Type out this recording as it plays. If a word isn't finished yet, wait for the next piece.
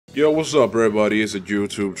Yo, what's up everybody, it's a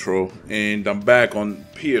YouTube troll, and I'm back on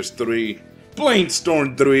PS3, playing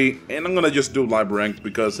Storm 3, and I'm gonna just do live ranked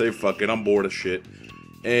because, hey, fuck it, I'm bored of shit.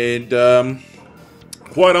 And,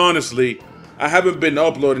 quite honestly, I haven't been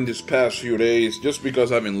uploading this past few days just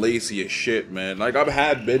because I've been lazy as shit, man. Like, I've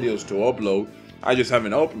had videos to upload, I just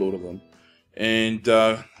haven't uploaded them. And,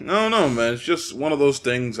 I don't know, man, it's just one of those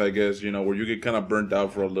things, I guess, you know, where you get kind of burnt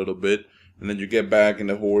out for a little bit, and then you get back in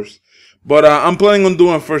the horse. But I'm planning on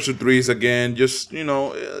doing first to threes again. Just, you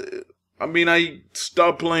know, I mean, I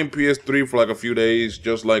stopped playing PS3 for like a few days,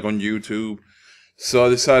 just like on YouTube. So I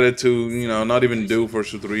decided to, you know, not even do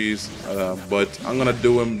first to threes. But I'm gonna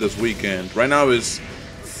do them this weekend. Right now is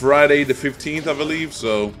Friday the 15th, I believe.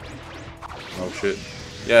 So, oh shit,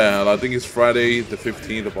 yeah, I think it's Friday the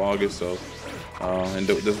 15th of August. So, and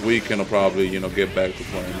this weekend I'll probably, you know, get back to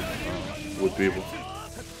playing with people.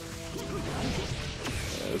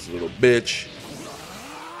 This little bitch.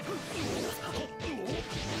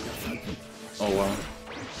 Oh wow.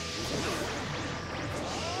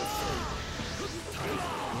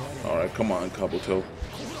 Alright, come on, Kabuto.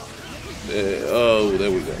 Oh, there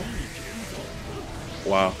we go.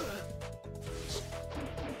 Wow.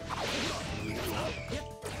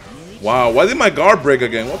 Wow, why did my guard break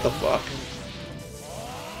again? What the fuck?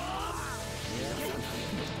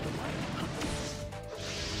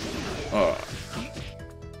 Oh.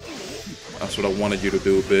 That's what I wanted you to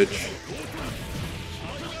do, bitch.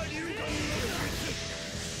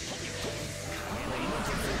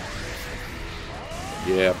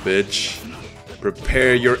 Yeah, bitch.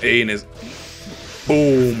 Prepare your anus.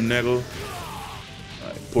 Boom, nigga.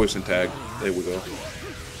 Alright, poison tag. There we go.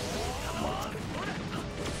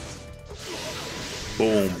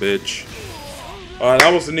 Boom, bitch. Alright,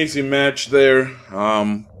 that was an easy match there.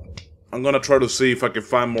 I'm gonna try to see if I can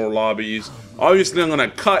find more lobbies. Obviously, I'm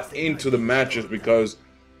gonna cut into the matches because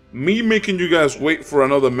me making you guys wait for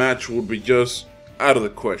another match would be just out of the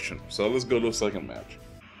question. So let's go to the second match.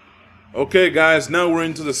 Okay, guys, now we're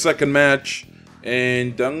into the second match,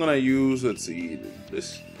 and I'm gonna use, let's see,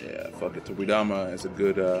 this, yeah, fuck it, Tobidama is a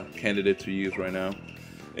good candidate to use right now.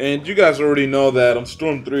 And you guys already know that on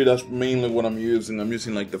Storm 3, that's mainly what I'm using. I'm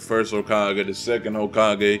using like the first Hokage, the second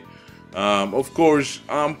Hokage. Of course,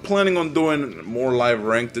 I'm planning on doing more live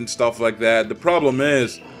ranked and stuff like that. The problem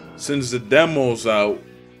is, since the demo's out,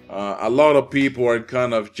 a lot of people are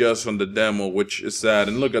kind of just on the demo, which is sad.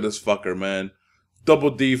 And look at this fucker, man. Double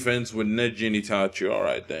defense with Neji and Itachi.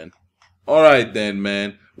 Alright then. Alright then,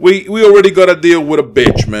 man. We already got to deal with a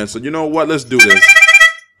bitch, man. So you know what? Let's do this.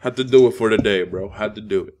 Had to do it for the day, bro. Had to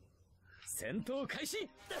do it.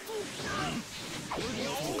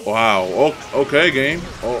 Wow. Okay, game.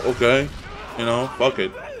 Oh, okay. You know, fuck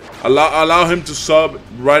it. Allow him to sub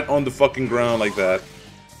right on the fucking ground like that.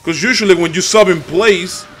 Because usually when you sub in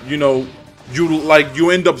place, you know, you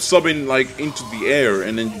end up subbing like into the air,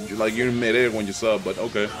 and then you're in mid-air when you sub. But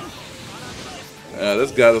okay.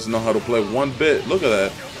 This guy doesn't know how to play one bit. Look at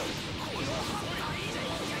that.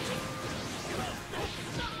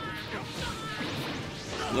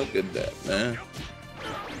 Look at that, man.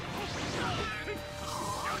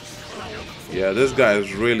 Yeah, this guy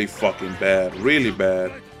is really fucking bad. Really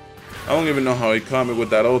bad. I don't even know how he caught me with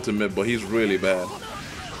that ultimate, but he's really bad.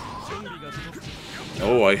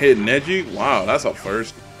 Oh, I hit Neji? Wow, that's a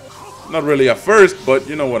first. Not really a first, but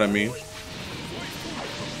you know what I mean.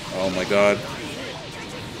 Oh my god.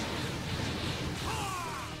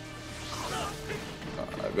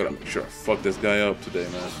 I gotta make sure I fuck this guy up today,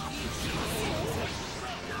 man.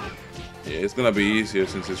 Yeah, it's gonna be easier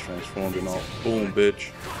since it's transformed and all. Boom,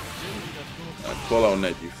 bitch. Call out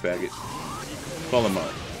Neji, faggot. Call him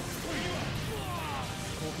out.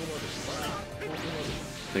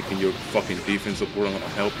 Thinking your fucking defense support, I'm gonna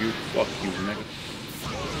help you? Fuck you, nigga.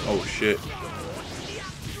 Oh shit.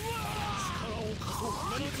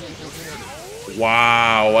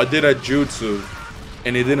 Wow, I did a jutsu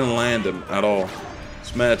and it didn't land him at all.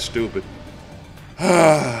 It's mad stupid.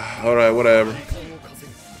 Alright, whatever.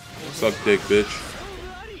 Suck dick, bitch.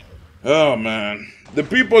 Oh man. The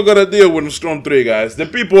people I gotta deal with in Storm 3, guys. The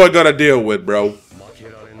people I gotta deal with, bro.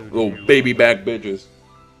 Little baby back bitches.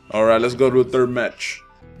 Alright, let's go to the third match.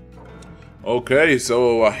 Okay,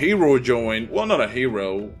 so a hero joined. Well, not a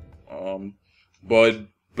hero. But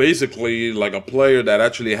basically like a player that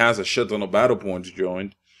actually has a shit ton of battle points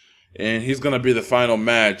joined. And he's gonna be the final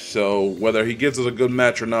match. So whether he gives us a good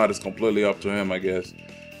match or not is completely up to him, I guess.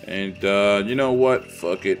 And you know what?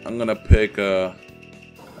 Fuck it. I'm gonna pick a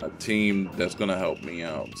team that's gonna help me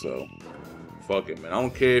out. So fuck it, man. I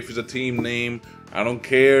don't care if it's a team name. I don't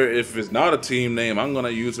care if it's not a team name. I'm gonna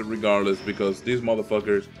use it regardless because these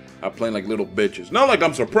motherfuckers are playing like little bitches. Not like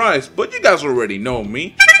I'm surprised, but you guys already know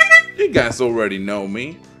me. You guys already know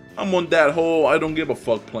me. I'm on that whole I don't give a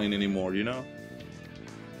fuck plane anymore, you know?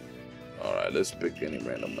 Alright, let's pick any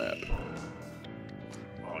random map.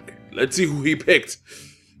 Okay, let's see who he picked.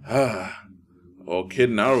 Oh, Kid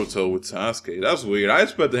Naruto with Sasuke. That's weird. I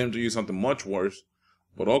expected him to use something much worse.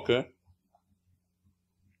 But okay.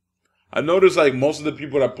 I noticed like most of the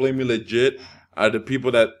people that play me legit are the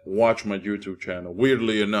people that watch my YouTube channel.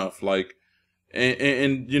 Weirdly enough. Like,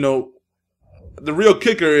 and you know, the real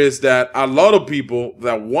kicker is that a lot of people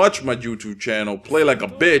that watch my YouTube channel play like a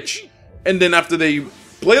bitch, and then after they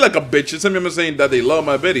play like a bitch, it's something saying that they love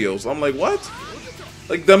my videos. I'm like, what?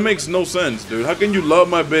 Like, that makes no sense, dude. How can you love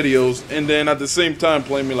my videos and then at the same time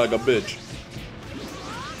play me like a bitch?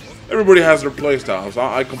 Everybody has their playstyles.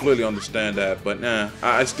 I completely understand that, but nah,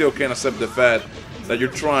 I still can't accept the fact that you're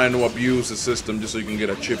trying to abuse the system just so you can get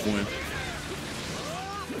a chip win.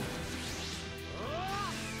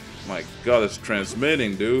 My God, it's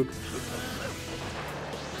transmitting, dude.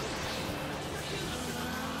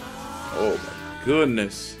 Oh my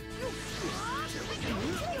goodness.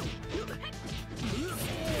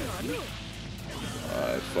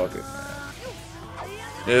 Alright, fuck it, man.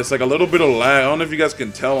 Yeah, it's like a little bit of lag. I don't know if you guys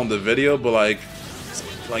can tell on the video, but like,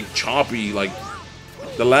 it's like choppy. Like,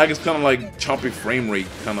 the lag is kind of like choppy frame rate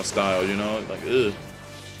kind of style, you know? Like, ugh.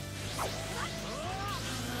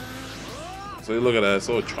 So look at that, it's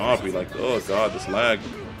so choppy, like, oh god, this lag.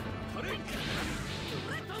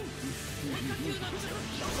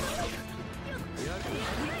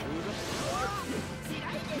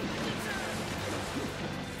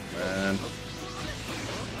 Man.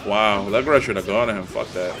 Wow, that guy should have gone to him, fuck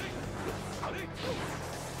that.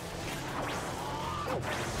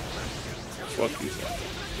 Fuck you.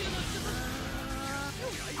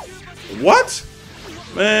 What?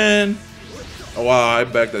 Man. Oh wow, I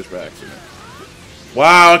backdash by accident.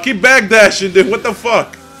 Wow, I keep backdashing, dude. What the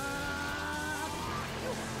fuck?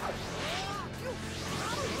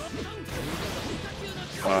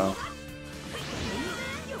 Wow.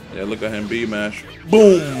 Yeah, look at him B-mash.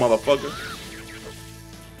 Boom, motherfucker.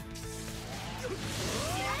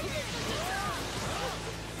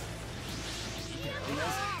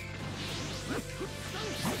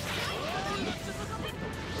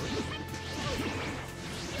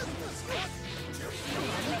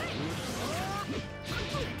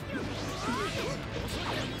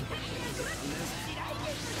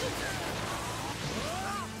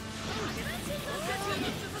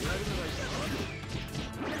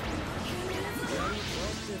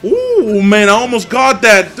 Ooh, man, I almost got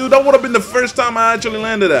that. Dude, that would have been the first time I actually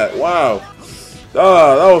landed that. Wow.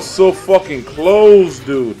 Ah, that was so fucking close,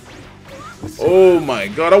 dude. Oh my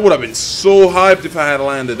god, I would have been so hyped if I had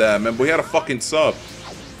landed that, man. But we had a fucking sub.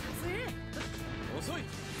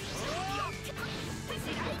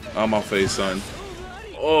 On my face, son.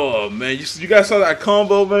 Oh, man. You guys saw that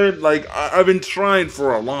combo, man? Like, I've been trying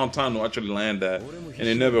for a long time to actually land that. And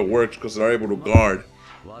it never works because they're able to guard.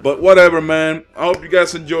 But whatever, man. I hope you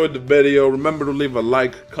guys enjoyed the video. Remember to leave a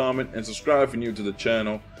like, comment, and subscribe if you're new to the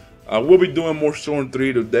channel. We'll be doing more Storm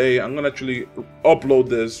 3 today. I'm going to actually upload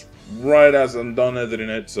this right as I'm done editing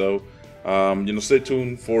it. So, you know, stay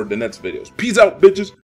tuned for the next videos. Peace out, bitches.